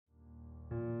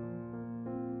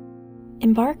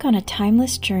Embark on a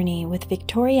timeless journey with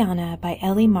Victoriana by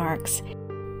Ellie Marks,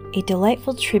 a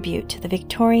delightful tribute to the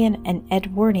Victorian and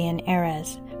Edwardian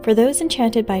eras. For those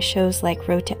enchanted by shows like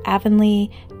Road to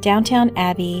Avonlea, Downton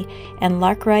Abbey, and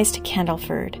Lark Rise to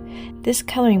Candleford, this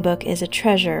coloring book is a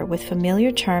treasure with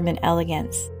familiar charm and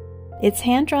elegance. Its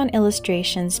hand-drawn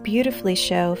illustrations beautifully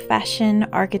show fashion,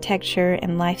 architecture,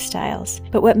 and lifestyles.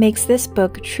 But what makes this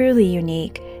book truly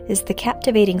unique is the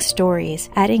captivating stories,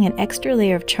 adding an extra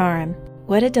layer of charm.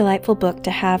 What a delightful book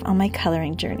to have on my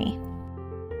coloring journey.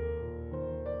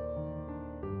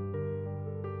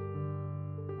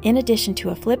 In addition to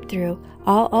a flip-through,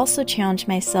 I'll also challenge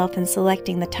myself in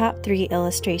selecting the top 3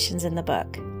 illustrations in the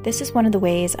book. This is one of the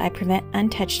ways I prevent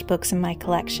untouched books in my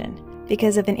collection.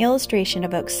 Because if an illustration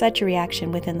evokes such a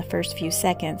reaction within the first few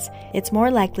seconds, it's more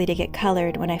likely to get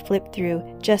colored when I flip through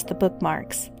just the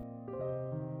bookmarks.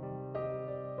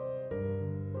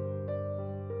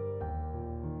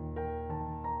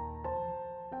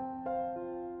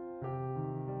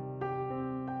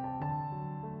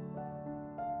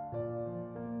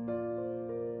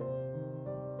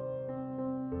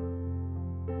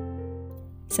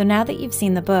 So now that you've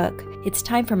seen the book, it's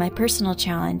time for my personal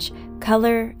challenge,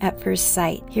 Color at First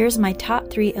Sight. Here's my top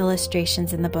 3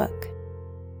 illustrations in the book.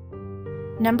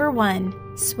 Number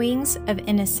 1, Swings of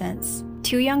Innocence.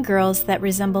 2 young girls that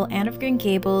resemble Anne of Green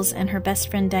Gables and her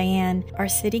best friend Diane are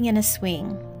sitting in a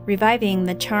swing, reviving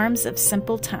the charms of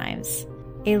simple times.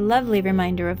 A lovely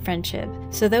reminder of friendship,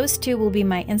 so those 2 will be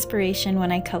my inspiration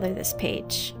when I color this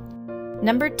page.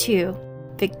 Number 2,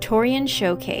 Victorian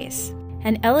Showcase.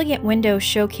 An elegant window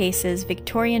showcases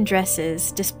Victorian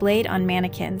dresses displayed on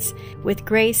mannequins with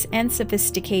grace and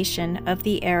sophistication of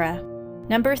the era.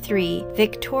 Number 3,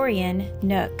 Victorian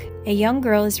Nook. A young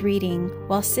girl is reading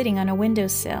while sitting on a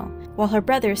windowsill, while her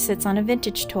brother sits on a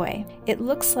vintage toy. It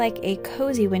looks like a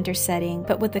cozy winter setting,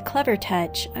 but with a clever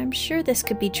touch, I'm sure this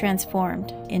could be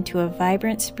transformed into a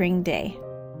vibrant spring day.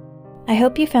 I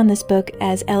hope you found this book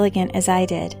as elegant as I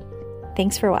did.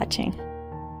 Thanks for watching.